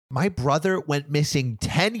My brother went missing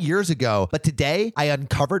 10 years ago, but today I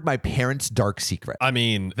uncovered my parents' dark secret. I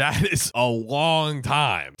mean, that is a long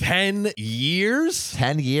time. 10 years?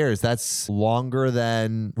 10 years. That's longer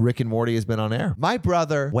than Rick and Morty has been on air. My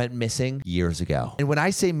brother went missing years ago. And when I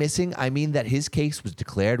say missing, I mean that his case was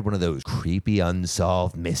declared one of those creepy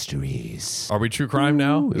unsolved mysteries. Are we true crime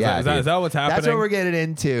now? Is that what's happening? That's what we're getting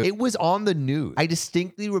into. It was on the news. I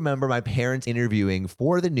distinctly remember my parents interviewing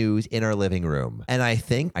for the news in our living room. And I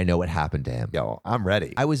think I know what happened to him. Yo, I'm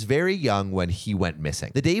ready. I was very young when he went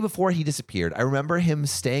missing. The day before he disappeared, I remember him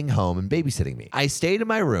staying home and babysitting me. I stayed in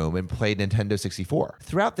my room and played Nintendo 64.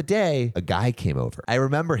 Throughout the day, a guy came over. I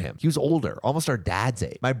remember him. He was older, almost our dad's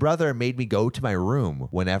age. My brother made me go to my room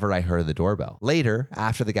whenever I heard the doorbell. Later,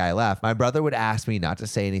 after the guy left, my brother would ask me not to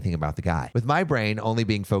say anything about the guy. With my brain only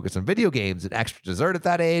being focused on video games and extra dessert at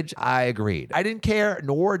that age, I agreed. I didn't care,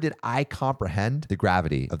 nor did I comprehend the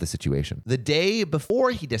gravity of the situation. The day before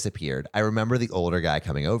he disappeared, I remember the older guy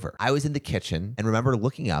coming over. I was in the kitchen and remember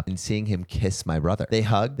looking up and seeing him kiss my brother. They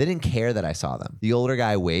hugged. They didn't care that I saw them. The older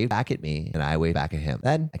guy waved back at me and I waved back at him.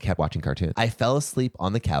 Then I kept watching cartoons. I fell asleep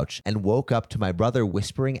on the couch and woke up to my brother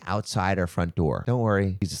whispering outside our front door. Don't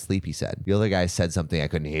worry, he's asleep, he said. The other guy said something I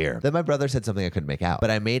couldn't hear. Then my brother said something I couldn't make out,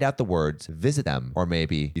 but I made out the words visit them, or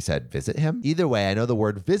maybe he said visit him. Either way, I know the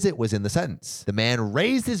word visit was in the sentence. The man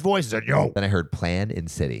raised his voice and said, yo. Then I heard plan in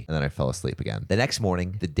city, and then I fell asleep again. The next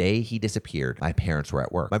morning, the day he disappeared, my parents were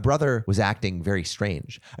at work. My brother was acting very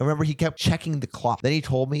strange. I remember he kept checking the clock. Then he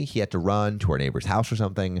told me he had to run to our neighbor's house or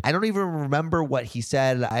something. I don't even remember what he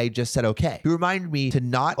said. I just said okay. He reminded me to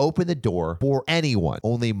not open the door for anyone,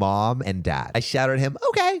 only mom and dad. I shouted at him,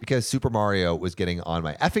 okay, because Super Mario was getting on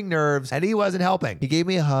my effing nerves and he wasn't helping. He gave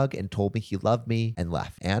me a hug and told me he loved me and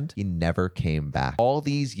left. And he never came back. All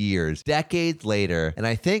these years, decades later, and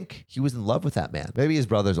I think he was in love with that man. Maybe his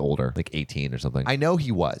brother's older, like 18 or something. I know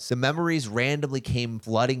he was. The memories randomly came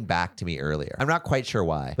flooding back to me earlier. I'm not quite sure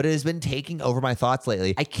why, but it has been taking over my thoughts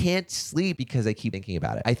lately. I can't sleep because I keep thinking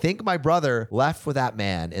about it. I think my brother left with that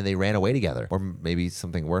man and they ran away together, or maybe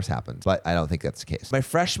something worse happened, but I don't think that's the case. My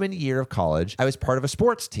freshman year of college, I was part of a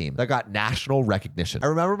sports team that got national recognition. I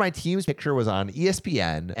remember my team's picture was on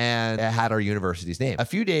ESPN and it had our university's name. A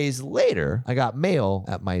few days later, I got mail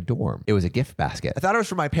at my dorm. It was a gift basket. I thought it was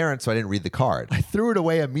from my parents, so I didn't read the card. I threw it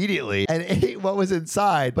away immediately and ate what was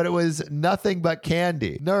inside, but it was nothing but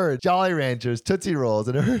candy. Nerds, Jolly Ranchers, Tootsie Rolls,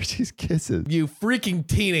 and Hershey's Kisses. You freaking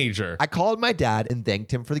teenager. I called my dad and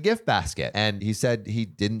thanked him for the gift basket, and he said he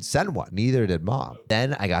didn't send one. Neither did mom.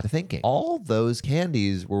 Then I got to thinking, all those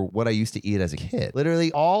candies were what I used to eat as a kid.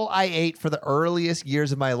 Literally all I ate for the earliest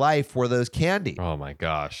years of my life were those candies. Oh my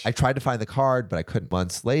gosh. I tried to find the card, but I couldn't.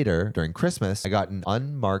 Months later, during Christmas, I got an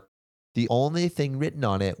unmarked. The only thing written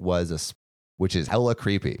on it was a which is hella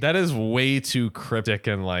creepy. That is way too cryptic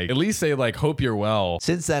and at least say hope you're well.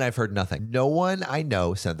 Since then, I've heard nothing. No one I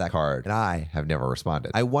know sent that card, and I have never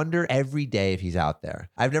responded. I wonder every day if he's out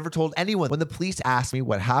there. I've never told anyone. When the police asked me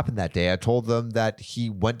what happened that day, I told them that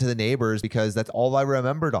he went to the neighbors because that's all I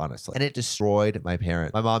remembered, honestly. And it destroyed my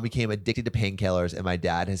parents. My mom became addicted to painkillers, and my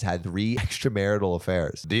dad has had 3 extramarital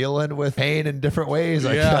affairs. Dealing with pain in different ways,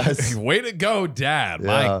 I guess. Way to go, Dad. Yeah.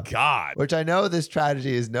 My God. Which I know this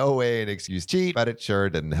tragedy is no way an excuse cheat, but it sure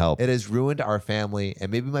didn't help. It has ruined our family,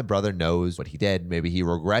 and maybe my brother knows what he did. Maybe he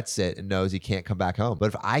regrets it and knows he can't come back home. But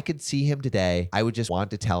if I could see him today, I would just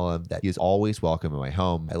want to tell him that he is always welcome in my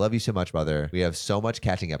home. I love you so much, brother. We have so much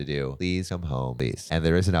catching up to do. Please come home, please. And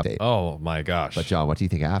there is an update. Oh my gosh. But John, what do you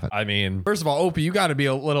think happened? I mean, first of all, Opie, you got to be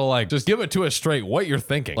a little just give it to us straight what you're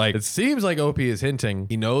thinking. It seems like Opie is hinting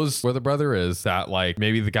he knows where the brother is, that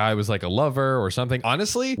maybe the guy was a lover or something.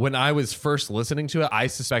 Honestly, when I was first listening to it, I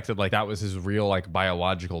suspected that was his real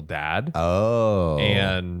biological dad. Oh.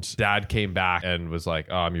 And dad came back and was like,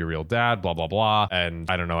 oh, I'm your real dad, blah, blah, blah. And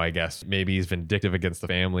I don't know, I guess maybe he's vindictive against the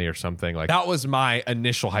family or something. That was my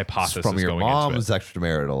initial hypothesis. From your mom's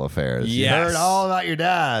extramarital affairs. Yes. You heard all about your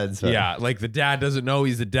dad. So. Yeah, the dad doesn't know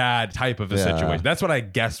he's the dad type of a situation. That's what I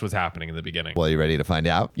guessed was happening in the beginning. Well, you ready to find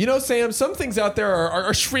out? You know, Sam, some things out there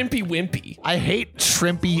are shrimpy wimpy. I hate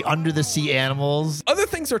shrimpy under the sea animals. Other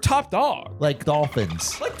things are top dog. Like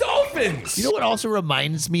dolphins. You know what also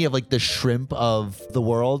reminds me of the shrimp of the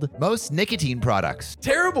world? Most nicotine products.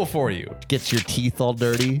 Terrible for you. Gets your teeth all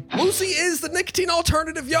dirty. Lucy is the nicotine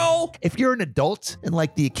alternative, y'all. If you're an adult and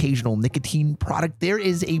like the occasional nicotine product, there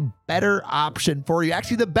is a better option for you.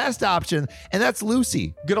 Actually, the best option, and that's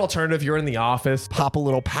Lucy. Good alternative. You're in the office. Pop a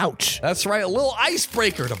little pouch. That's right. A little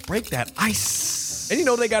icebreaker to break that ice. And you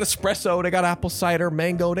know, they got espresso, they got apple cider,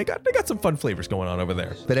 mango, they got some fun flavors going on over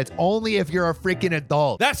there. But it's only if you're a freaking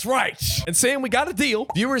adult. That's right. And Sam, we got a deal.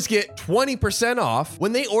 Viewers get 20% off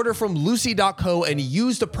when they order from Lucy.co and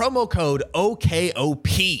use the promo code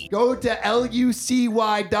OKOP. Go to lucy.co.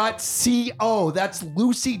 That's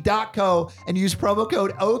lucy.co and use promo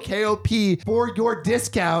code OKOP for your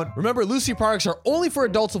discount. Remember, Lucy products are only for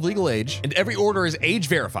adults of legal age, and every order is age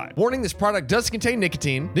verified. Warning, this product does contain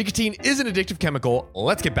nicotine. Nicotine is an addictive chemical.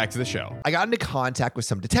 Let's get back to the show. I got into contact with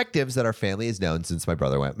some detectives that our family has known since my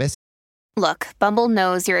brother went missing. Look, Bumble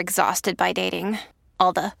knows you're exhausted by dating.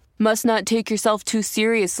 All the must not take yourself too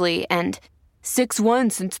seriously and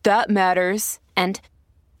 6'1" since that matters. And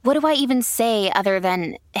what do I even say other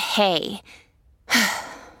than hey?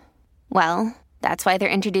 Well, that's why they're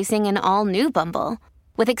introducing an all-new Bumble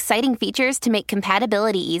with exciting features to make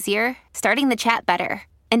compatibility easier, starting the chat better,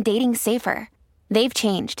 and dating safer. They've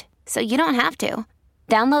changed, so you don't have to.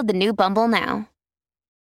 Download the new Bumble now.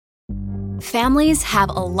 Families have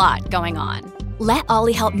a lot going on. Let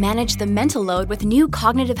Ollie help manage the mental load with new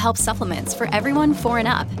cognitive help supplements for everyone 4 and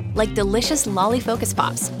up, like delicious Lolly Focus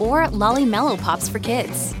Pops or Lolly Mellow Pops for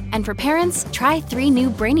kids. And for parents, try 3 new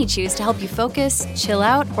Brainy Chews to help you focus, chill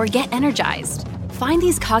out, or get energized. Find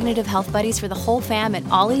these cognitive health buddies for the whole fam at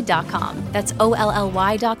ollie.com. That's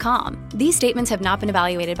OLLY.com. These statements have not been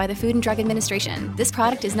evaluated by the Food and Drug Administration. This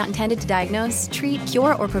product is not intended to diagnose, treat,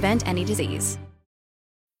 cure, or prevent any disease.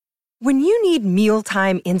 When you need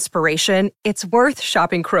mealtime inspiration, it's worth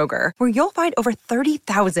shopping Kroger, where you'll find over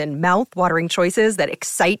 30,000 mouth-watering choices that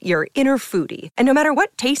excite your inner foodie. And no matter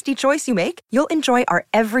what tasty choice you make, you'll enjoy our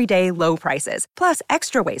everyday low prices, plus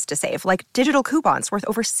extra ways to save, like digital coupons worth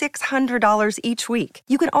over $600 each week.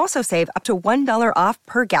 You can also save up to $1 off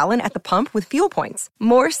per gallon at the pump with fuel points.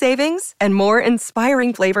 More savings and more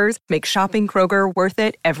inspiring flavors make shopping Kroger worth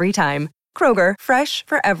it every time. Kroger, fresh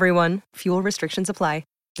for everyone. Fuel restrictions apply.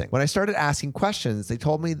 When I started asking questions, they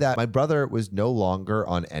told me that my brother was no longer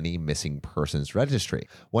on any missing persons registry.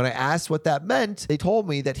 When I asked what that meant, they told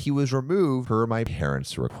me that he was removed per my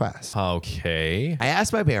parents' request. Okay. I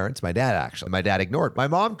asked my parents, my dad actually. My dad ignored. My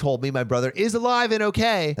mom told me my brother is alive and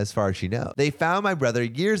okay, as far as she knows. They found my brother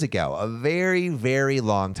years ago, a very, very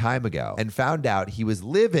long time ago, and found out he was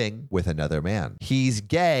living with another man. He's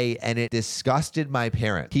gay, and it disgusted my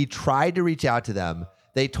parents. He tried to reach out to them.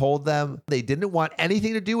 They told them they didn't want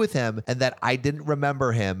anything to do with him and that I didn't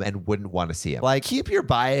remember him and wouldn't want to see him. Like, keep your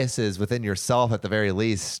biases within yourself at the very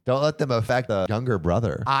least. Don't let them affect the younger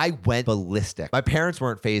brother. I went ballistic. My parents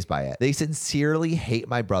weren't fazed by it. They sincerely hate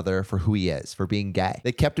my brother for who he is, for being gay.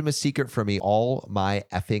 They kept him a secret from me all my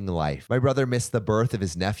effing life. My brother missed the birth of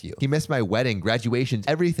his nephew. He missed my wedding, graduations,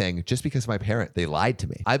 everything, just because of my parents. They lied to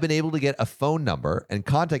me. I've been able to get a phone number and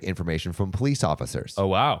contact information from police officers. Oh,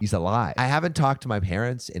 wow. He's alive. I haven't talked to my parents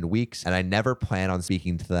in weeks, and I never plan on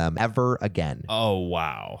speaking to them ever again. Oh,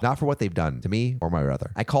 wow. Not for what they've done to me or my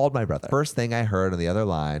brother. I called my brother. First thing I heard on the other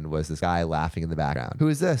line was this guy laughing in the background. Who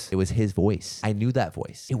is this? It was his voice. I knew that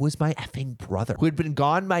voice. It was my effing brother, who had been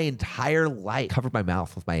gone my entire life. Covered my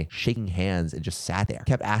mouth with my shaking hands and just sat there.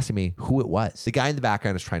 Kept asking me who it was. The guy in the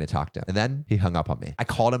background was trying to talk to him, and then he hung up on me. I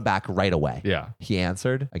called him back right away. Yeah. He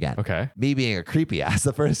answered again. Okay. Me being a creepy ass,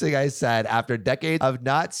 the first thing I said after decades of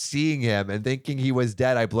not seeing him and thinking he was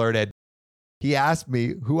dead, I blurted, he asked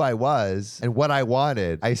me who I was and what I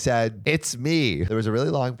wanted. I said, "It's me." There was a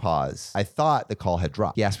really long pause. I thought the call had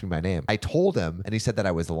dropped. He asked me my name. I told him, and he said that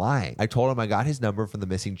I was lying. I told him I got his number from the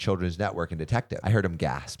Missing Children's Network and detective. I heard him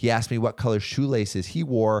gasp. He asked me what color shoelaces he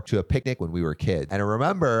wore to a picnic when we were kids. And I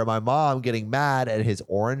remember my mom getting mad at his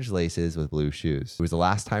orange laces with blue shoes. It was the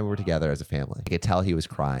last time we were together as a family. I could tell he was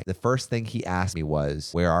crying. The first thing he asked me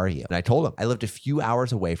was, "Where are you?" And I told him I lived a few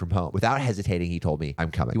hours away from home. Without hesitating, he told me,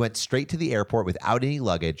 "I'm coming." He went straight to the airport without any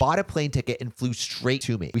luggage, bought a plane ticket, and flew straight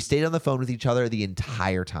to me. We stayed on the phone with each other the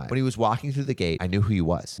entire time. When he was walking through the gate, I knew who he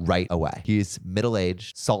was right away. He's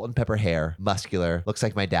middle-aged, salt and pepper hair, muscular, looks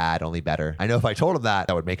like my dad, only better. I know if I told him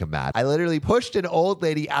that would make him mad. I literally pushed an old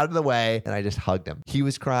lady out of the way and I just hugged him. He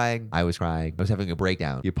was crying. I was crying. I was having a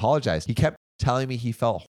breakdown. He apologized. He kept telling me he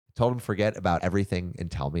felt told him to forget about everything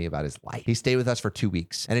and tell me about his life. He stayed with us for 2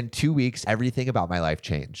 weeks. And in 2 weeks, everything about my life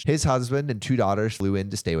changed. His husband and 2 daughters flew in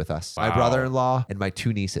to stay with us. Wow. My brother-in-law and my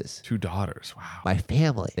 2 nieces. 2 daughters. Wow. My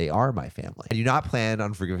family. They are my family. I do not plan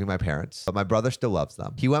on forgiving my parents, but my brother still loves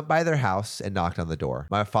them. He went by their house and knocked on the door.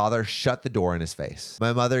 My father shut the door in his face.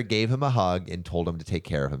 My mother gave him a hug and told him to take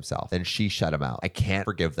care of himself. Then she shut him out. I can't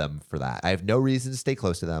forgive them for that. I have no reason to stay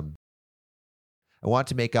close to them. I want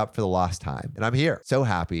to make up for the lost time. And I'm here, so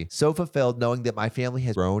happy, so fulfilled, knowing that my family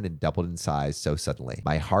has grown and doubled in size so suddenly.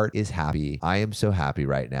 My heart is happy. I am so happy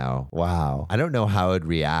right now. Wow. I don't know how I'd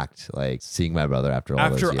react, like seeing my brother after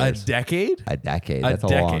all those years. After a decade? A decade. That's a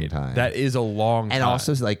long time. That is a long time. And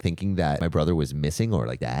also like thinking that my brother was missing or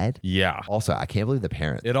like dead. Yeah. Also, I can't believe the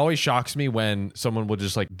parents. It always shocks me when someone will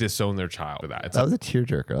just like disown their child for that. That was a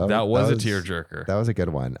tearjerker. That was a tearjerker. That was a good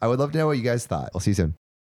one. I would love to know what you guys thought. I'll see you soon.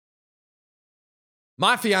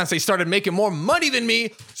 My fiance started making more money than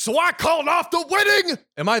me, so I called off the wedding.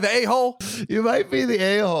 Am I the a-hole? You might be the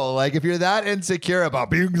a-hole. Like if you're that insecure about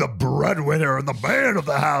being the breadwinner and the man of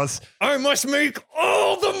the house, I must make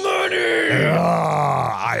all the money.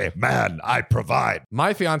 I provide.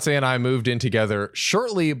 My fiance and I moved in together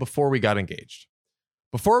shortly before we got engaged.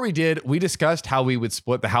 Before we did, we discussed how we would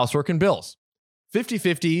split the housework and bills.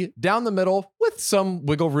 50-50 down the middle with some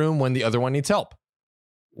wiggle room when the other one needs help.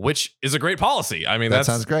 Which is a great policy. I mean, that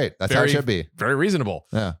sounds great. That's how it should be. Very reasonable.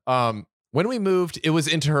 Yeah. When we moved, it was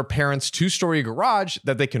into her parents' 2-story garage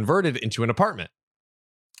that they converted into an apartment.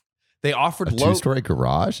 They offered a 2-story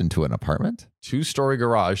garage into an apartment? 2-story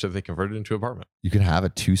garage that they converted into an apartment. You can have a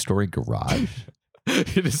 2-story garage?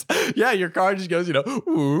 It is, yeah, your car just goes,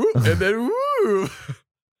 woo, and then woo.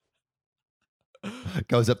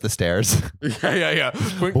 Goes up the stairs. Yeah.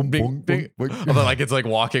 Boom, bing, bing. Although, like it's like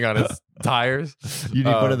walking on its tires. You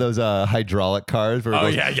need one of those hydraulic cars. Where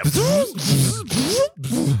it goes,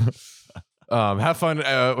 have fun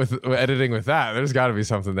with editing with that. There's got to be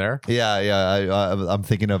something there. Yeah. I'm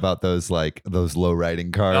thinking about those low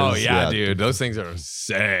riding cars. Oh yeah, dude, those things are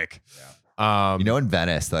sick. Yeah. In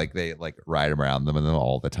Venice, like they like ride around them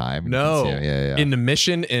all the time. No, yeah. In the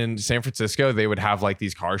Mission in San Francisco, they would have like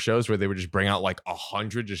these car shows where they would just bring out like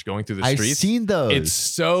 100 just going through the streets. I've seen those.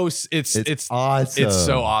 It's awesome. It's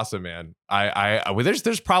so awesome, man.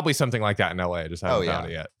 There's probably something like that in LA. I just haven't found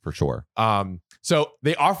it yet. For sure. So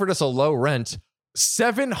they offered us a low rent,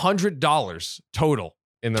 $700 total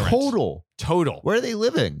in the rent. Total. Where are they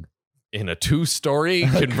living? In a 2-story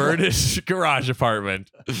converted garage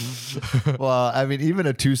apartment. Well, I mean, even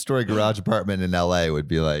a 2-story garage apartment in LA would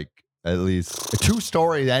be like at least a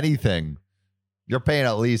 2-story anything. You're paying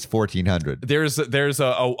at least $1,400. There's a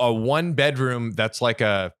 1-bedroom that's like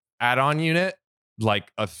a add-on unit,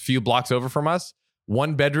 like a few blocks over from us.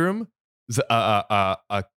 1 bedroom,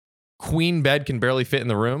 a queen bed can barely fit in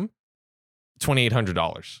the room.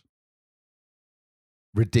 $2,800.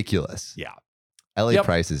 Ridiculous. Yeah. LA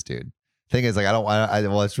prices, dude. Thing is, like, I don't want.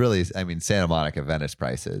 It's really, I mean, Santa Monica, Venice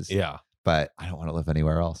prices. Yeah, but I don't want to live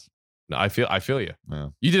anywhere else. No, I feel you. Yeah.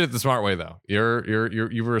 You did it the smart way, though.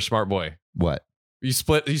 You were a smart boy. What? You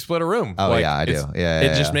split a room. Oh yeah, I do. Yeah,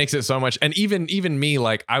 it just makes it so much. And even me,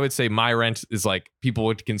 like, I would say my rent is like people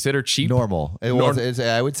would consider cheap. Normal. I would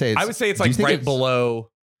say it's like right below.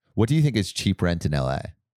 What do you think is cheap rent in LA?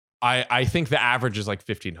 I think the average is like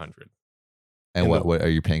 $1,500. And what are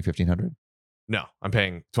you paying $1,500? No, I'm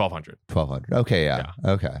paying $1,200. $1,200. Okay, yeah.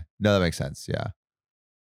 Okay. No, that makes sense. Yeah.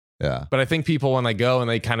 Yeah. But I think people, when they go and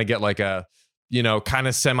they kind of get like a, kind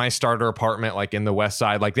of semi-starter apartment, like in the West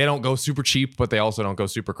Side, like they don't go super cheap, but they also don't go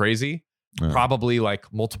super crazy. Probably like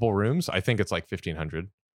multiple rooms. I think it's like $1,500.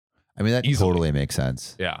 I mean, that totally makes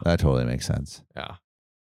sense. Yeah. That totally makes sense. Yeah.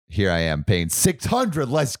 Here I am paying $600.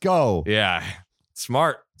 Let's go. Yeah.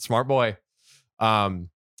 Smart boy. And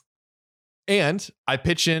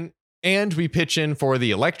we pitch in for the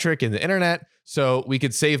electric and the internet so we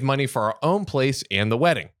could save money for our own place and the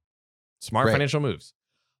wedding. Smart financial moves.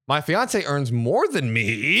 My fiance earns more than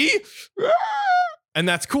me, and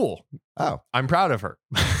that's cool. Oh, I'm proud of her.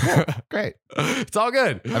 Cool. Great. It's all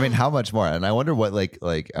good. I mean, how much more? And I wonder what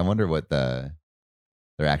they're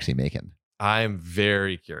actually making. I'm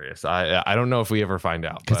very curious. I don't know if we ever find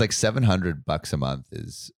out. Because like $700 a month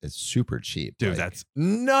is super cheap. Dude, that's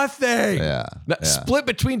nothing. Yeah. Split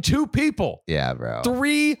between 2 people. Yeah, bro.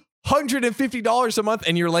 $350 a month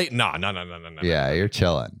and you're late. No. Yeah, you're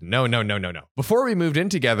chilling. No. Before we moved in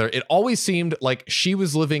together, it always seemed like she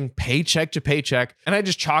was living paycheck to paycheck, and I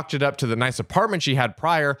just chalked it up to the nice apartment she had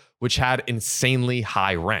prior, which had insanely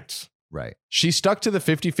high rent. Right. She stuck to the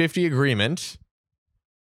 50-50 agreement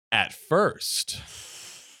at first.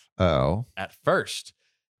 Oh. At first.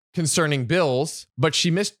 Concerning bills, but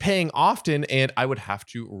she missed paying often, and I would have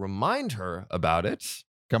to remind her about it.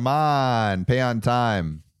 Come on, pay on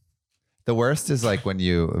time. The worst is like when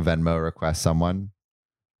you Venmo request someone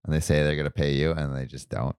and they say they're going to pay you and they just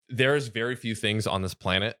don't. There's very few things on this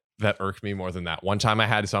planet that irk me more than that. One time I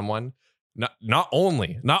had someone, not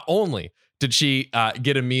only did she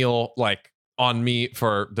get a meal like on me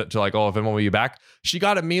to like, oh, Venmo you back. She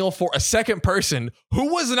got a meal for a second person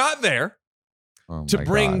who was not there. to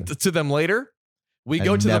bring to them later. We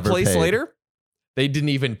go to the place later. They didn't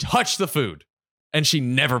even touch the food. And she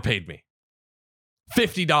never paid me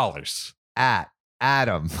 $50.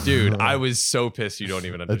 Adam. Dude, I was so pissed you don't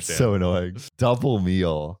even understand. That's so annoying. Double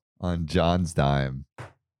meal on John's dime.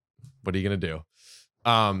 What are you going to do?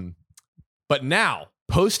 But now,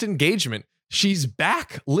 post-engagement, she's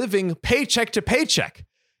back living paycheck to paycheck,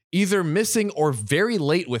 either missing or very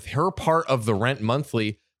late with her part of the rent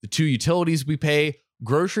monthly, the 2 utilities we pay,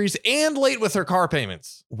 groceries, and late with her car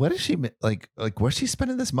payments. What is she like what's she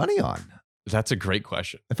spending this money on? That's a great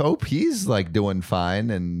question. If OP's like doing fine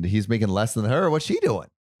and he's making less than her, what's she doing?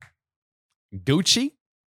 Gucci?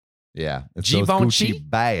 Yeah. It's those Gucci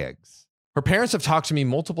bags. Her parents have talked to me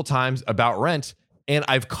multiple times about rent, and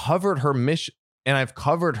I've covered her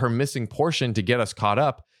missing portion to get us caught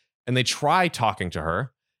up, and they try talking to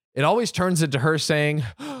her. It always turns into her saying,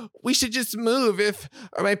 we should just move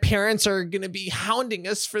or my parents are going to be hounding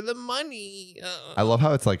us for the money. I love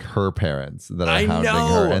how it's like her parents that are hounding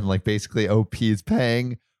her, and like basically OP is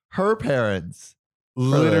paying her parents.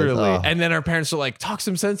 Literally. And then her parents are like, talk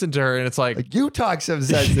some sense into her. And it's like you talk some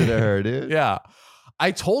sense into her, dude. Yeah.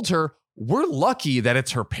 I told her we're lucky that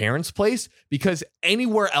it's her parents' place, because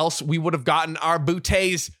anywhere else we would have gotten our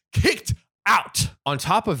bouteilles kicked out. On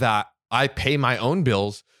top of that, I pay my own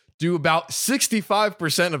bills, do about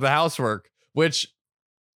 65% of the housework, which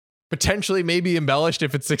potentially may be embellished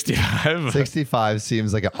if it's 65. 65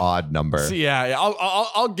 seems like an odd number. So yeah,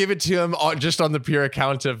 I'll give it to him just on the pure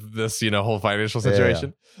account of this, whole financial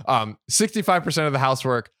situation. Yeah. 65% of the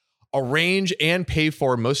housework, arrange and pay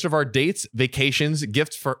for most of our dates, vacations,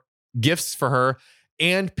 gifts for her,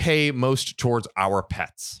 and pay most towards our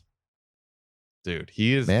pets. Dude,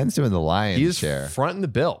 man's doing the lion's share. He's fronting the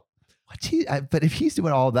bill. But if he's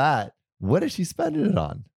doing all that, what is she spending it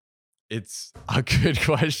on? It's a good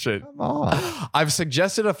question. Come on. I've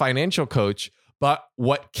suggested a financial coach, but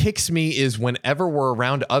what kicks me is whenever we're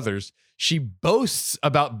around others, she boasts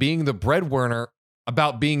about being the breadwinner,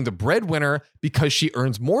 because she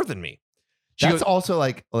earns more than me. That's also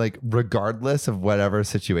like regardless of whatever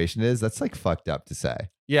situation is, that's like fucked up to say.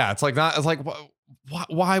 Yeah, it's like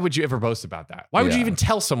why would you ever boast about that? Why would you even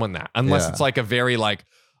tell someone that? Unless it's like a very like,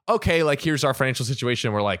 okay, like here's our financial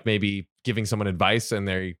situation. We're like maybe giving someone advice and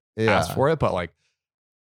they ask for it, but like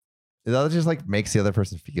that just like makes the other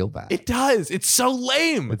person feel bad. It does. It's so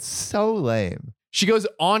lame. It's so lame. She goes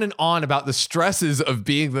on and on about the stresses of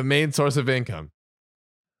being the main source of income.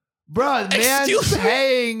 Bro, man's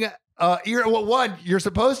paying. You're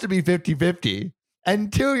supposed to be 50-50.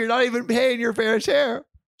 And 2, you're not even paying your fair share.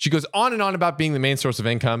 She goes on and on about being the main source of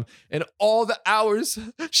income and all the hours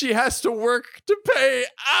she has to work to pay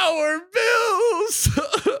our bills.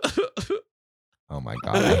 Oh my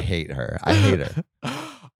God, I hate her. I hate her.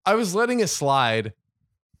 I was letting it slide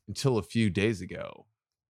until a few days ago.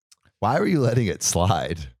 Why were you letting it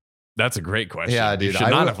slide? That's a great question. Yeah, dude.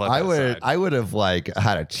 I would have like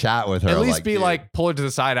had a chat with her. At least be like, pull her to the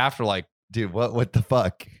side after, like, dude, what the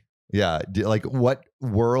fuck? Yeah. Like, what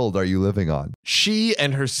world are you living on? She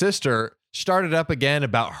and her sister started up again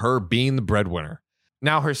about her being the breadwinner.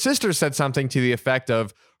 Now, her sister said something to the effect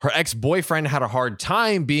of her ex-boyfriend had a hard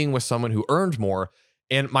time being with someone who earned more.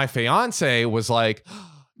 And my fiance was like,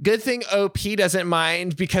 good thing OP doesn't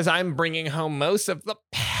mind because I'm bringing home most of the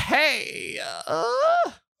pay.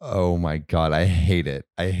 Oh my God. I hate it.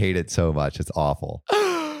 I hate it so much. It's awful.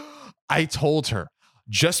 I told her,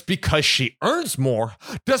 just because she earns more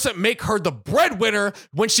doesn't make her the breadwinner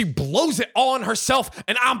when she blows it all on herself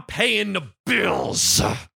and I'm paying the bills.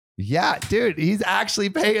 Yeah, dude, he's actually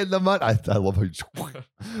paying the money. I love how he's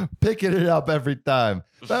picking it up every time.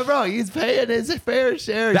 But bro, he's paying his fair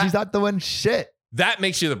share. She's not doing shit. That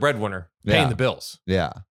makes you the breadwinner, paying the bills.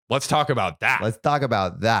 Yeah. Let's talk about that. Let's talk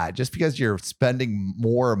about that. Just because you're spending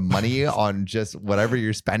more money on just whatever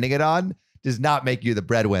you're spending it on does not make you the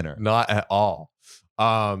breadwinner. Not at all.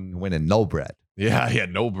 Winning no bread. Yeah,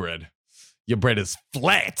 no bread. Your bread is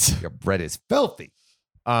flat. Your bread is filthy.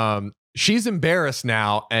 She's embarrassed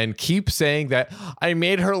now and keeps saying that I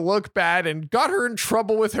made her look bad and got her in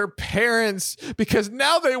trouble with her parents because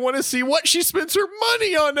now they want to see what she spends her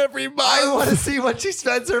money on every month. I want to see what she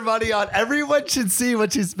spends her money on. Everyone should see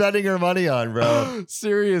what she's spending her money on, bro.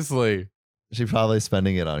 Seriously. She's probably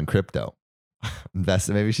spending it on crypto.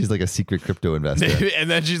 Maybe she's like a secret crypto investor.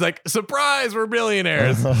 And then she's like, surprise, we're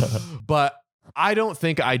billionaires. But I don't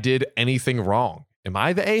think I did anything wrong. Am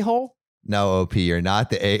I the a-hole? No, OP, you're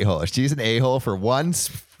not the a-hole. She's an a-hole for once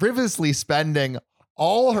frivolously spending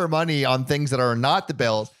all her money on things that are not the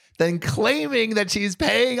bills, then claiming that she's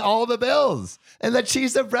paying all the bills and that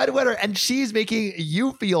she's the breadwinner and she's making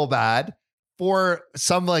you feel bad for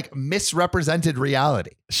some like misrepresented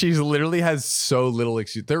reality. She literally has so little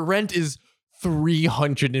excuse. Their rent is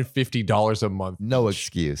 $350 a month. No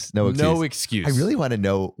excuse. No excuse. No excuse. I really want to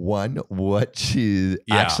know what she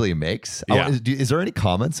actually makes. Yeah. Is there any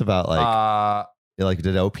comments about like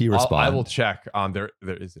did OP respond? I will check. There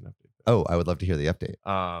is an update. Oh, I would love to hear the update.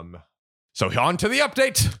 So on to the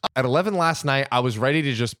update. At 11 last night, I was ready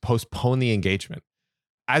to just postpone the engagement.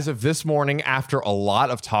 As of this morning, after a lot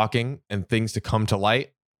of talking and things to come to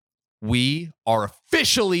light, we are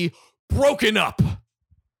officially broken up.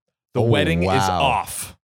 The wedding is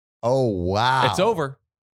off. Oh, wow. It's over.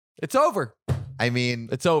 It's over. I mean,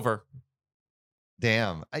 it's over.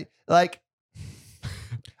 Damn. I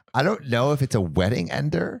don't know if it's a wedding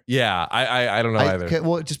ender. Yeah, I don't know either.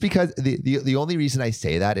 Well, just because the only reason I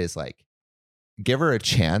say that is like, give her a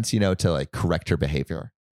chance, to like correct her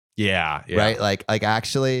behavior. Yeah. Right. Like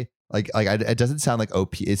actually, it doesn't sound like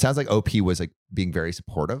OP. It sounds like OP was like being very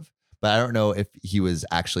supportive, but I don't know if he was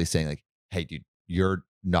actually saying like, hey, dude, you're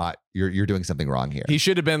doing something wrong here. He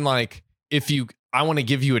should have been like, I want to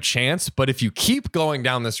give you a chance, but if you keep going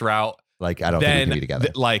down this route, like, I don't think we can be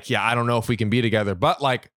together. I don't know if we can be together, but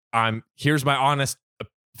like, here's my honest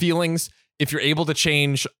feelings. If you're able to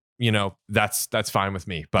change, that's fine with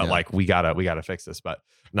me. But like, we gotta fix this. But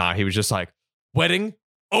nah, he was just like, wedding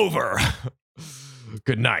over.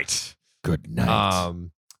 Good night. Good night.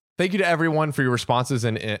 Thank you to everyone for your responses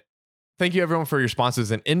and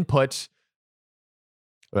input.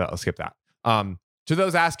 Well, I'll skip that. To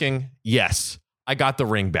those asking, yes, I got the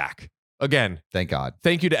ring back. Again, thank God.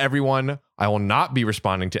 Thank you to everyone. I will not be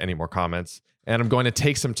responding to any more comments, and I'm going to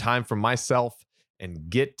take some time for myself and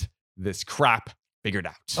get this crap figured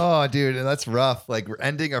out. Oh, dude, and that's rough. Like, we're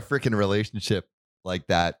ending a freaking relationship like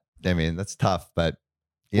that. I mean, that's tough, but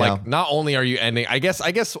you know. Not only are you ending, I guess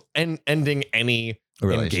ending any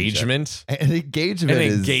engagement. An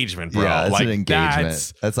engagement, bro. Yeah, it's like, an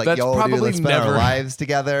engagement. That's like, yo, probably dude, let's spend our lives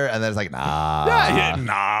together. And then it's like, nah.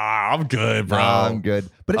 I'm good, bro. Nah, I'm good.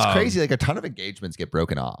 But it's crazy. Like, a ton of engagements get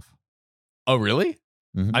broken off. Oh, really?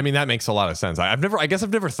 Mm-hmm. I mean, that makes a lot of sense. I guess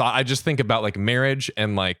I've never thought. I just think about like marriage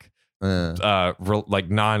and like like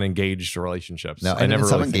non-engaged relationships. No, and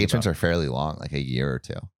some engagements are fairly long, like a year or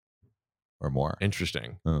two or more.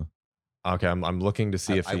 Interesting. Okay, I'm looking to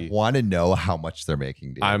see if I want to know how much they're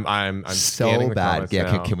making, dude. I'm so bad.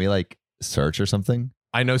 Yeah, can we like search or something?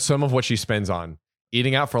 I know some of what she spends on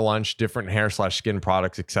eating out for lunch, different hair/skin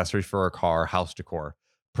products, accessories for her car, house decor,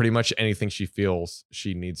 pretty much anything she feels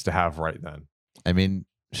she needs to have right then. I mean,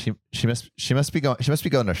 she must be going to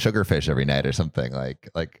Sugarfish every night or something.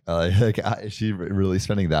 Is she really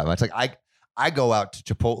spending that much? Like, I go out to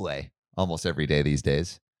Chipotle almost every day these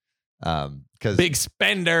days. Because big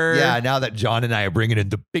spender. Yeah, now that John and I are bringing in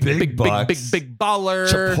the big bucks, big baller.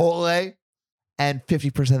 Chipotle, and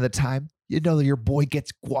 50% of the time, your boy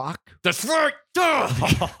gets guac. That's right.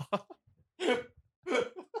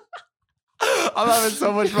 I'm having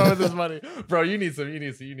so much fun with this money, bro. You need some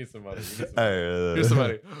money. Here's some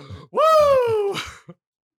money. Woo!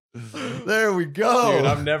 There we go. Dude,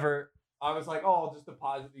 I was like, I'll just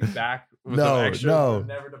deposit these back. With No.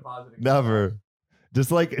 Never depositing. Never. Just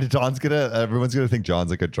like everyone's gonna think John's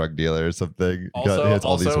like a drug dealer or something. Also,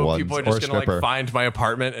 people are just gonna like find my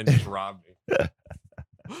apartment and just rob me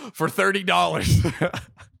for $30.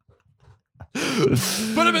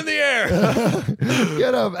 Put him in the air.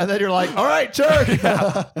 Get him, and then you're like, all right, sure.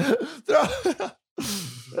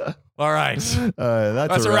 All right.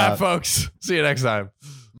 That's a wrap, folks. See you next time.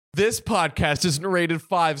 This podcast is rated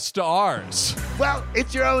 5 stars. Well,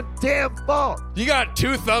 it's your own damn fault. You got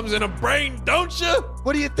 2 thumbs and a brain, don't you?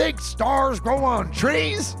 What do you think? Stars grow on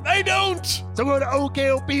trees? They don't. So go to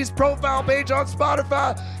OKOP's profile page on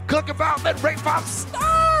Spotify, click about, then rate 5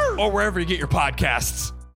 stars. Or wherever you get your podcasts.